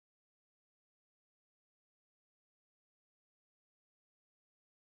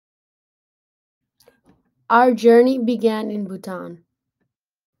Our journey began in Bhutan.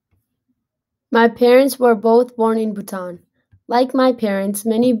 My parents were both born in Bhutan. Like my parents,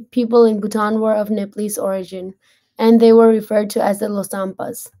 many people in Bhutan were of Nepalese origin, and they were referred to as the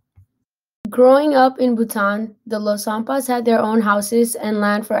Losampas. Growing up in Bhutan, the Losampas had their own houses and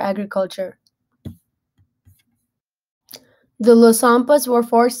land for agriculture. The Losampas were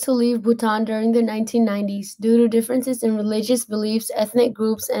forced to leave Bhutan during the 1990s due to differences in religious beliefs, ethnic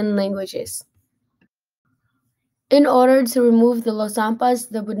groups, and languages. In order to remove the Losampas,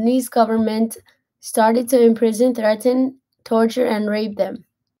 the Bhutanese government started to imprison, threaten, torture, and rape them.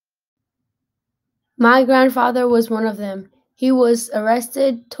 My grandfather was one of them. He was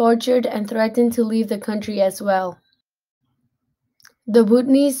arrested, tortured, and threatened to leave the country as well. The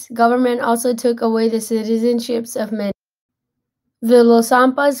Bhutanese government also took away the citizenships of many. The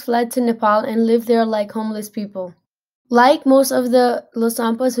Losampas fled to Nepal and lived there like homeless people. Like most of the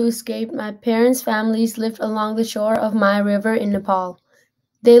Losampas who escaped, my parents' families lived along the shore of Maya River in Nepal.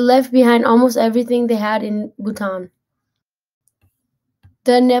 They left behind almost everything they had in Bhutan.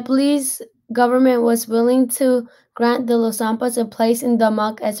 The Nepalese government was willing to grant the Losampas a place in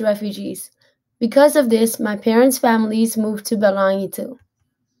Damak as refugees. Because of this, my parents' families moved to Balangi too.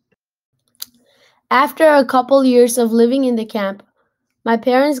 After a couple years of living in the camp, my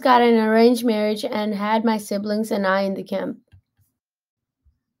parents got an arranged marriage and had my siblings and I in the camp.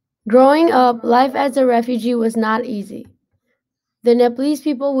 Growing up, life as a refugee was not easy. The Nepalese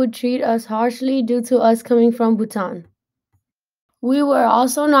people would treat us harshly due to us coming from Bhutan. We were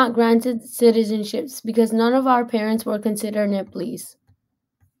also not granted citizenships because none of our parents were considered Nepalese.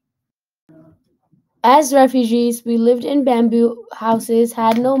 As refugees, we lived in bamboo houses,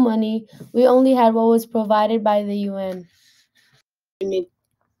 had no money. We only had what was provided by the UN.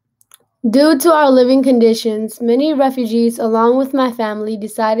 Due to our living conditions, many refugees, along with my family,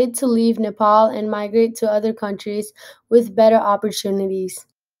 decided to leave Nepal and migrate to other countries with better opportunities.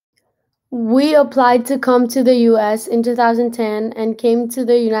 We applied to come to the US in 2010 and came to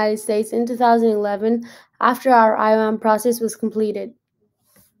the United States in 2011 after our I-1 process was completed.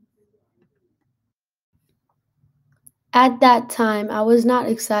 At that time, I was not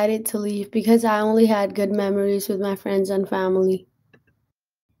excited to leave because I only had good memories with my friends and family.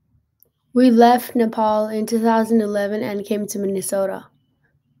 We left Nepal in 2011 and came to Minnesota.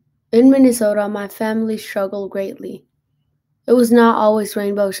 In Minnesota, my family struggled greatly. It was not always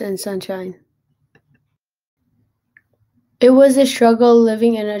rainbows and sunshine. It was a struggle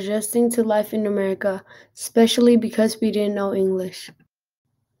living and adjusting to life in America, especially because we didn't know English.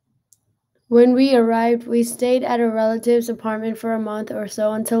 When we arrived, we stayed at a relative's apartment for a month or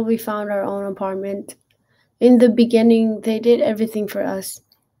so until we found our own apartment. In the beginning, they did everything for us.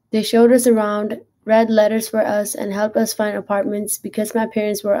 They showed us around, read letters for us, and helped us find apartments because my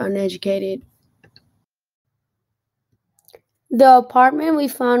parents were uneducated. The apartment we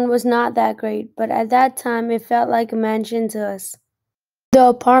found was not that great, but at that time it felt like a mansion to us. The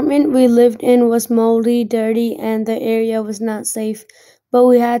apartment we lived in was moldy, dirty, and the area was not safe, but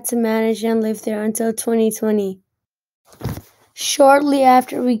we had to manage and live there until 2020. Shortly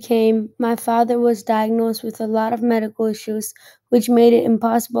after we came, my father was diagnosed with a lot of medical issues, which made it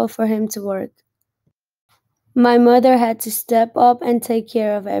impossible for him to work. My mother had to step up and take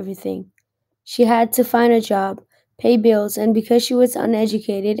care of everything. She had to find a job, pay bills, and because she was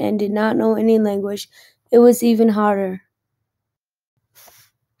uneducated and did not know any language, it was even harder.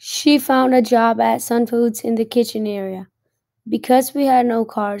 She found a job at Sun Foods in the kitchen area. Because we had no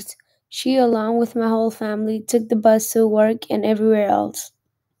cars, she, along with my whole family, took the bus to work and everywhere else.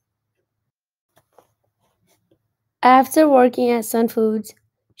 After working at Sun Foods,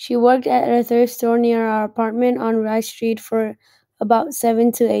 she worked at a thrift store near our apartment on Rice Street for about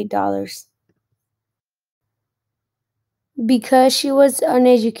 $7 to $8. Because she was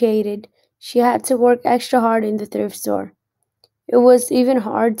uneducated, she had to work extra hard in the thrift store. It was even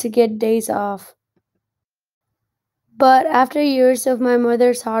hard to get days off. But after years of my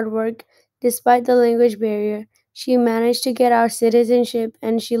mother's hard work, despite the language barrier, she managed to get our citizenship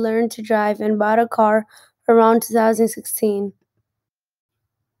and she learned to drive and bought a car around 2016.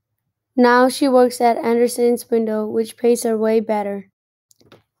 Now she works at Anderson's Window, which pays her way better.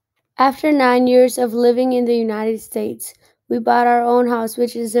 After 9 years of living in the United States, we bought our own house,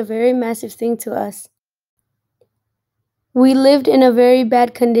 which is a very massive thing to us. We lived in a very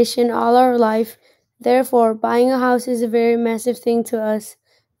bad condition all our life. Therefore, buying a house is a very massive thing to us.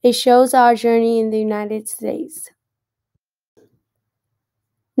 It shows our journey in the United States.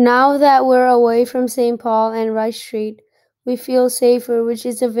 Now that we're away from St. Paul and Rice Street, we feel safer, which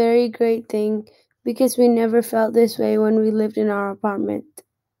is a very great thing because we never felt this way when we lived in our apartment.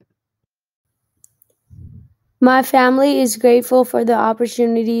 My family is grateful for the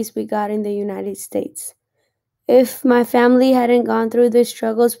opportunities we got in the United States. If my family hadn't gone through the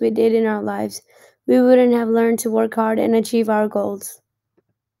struggles we did in our lives, we wouldn't have learned to work hard and achieve our goals.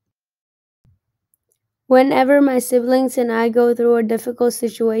 Whenever my siblings and I go through a difficult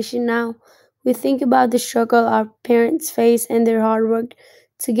situation now, we think about the struggle our parents faced and their hard work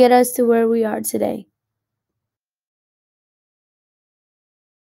to get us to where we are today.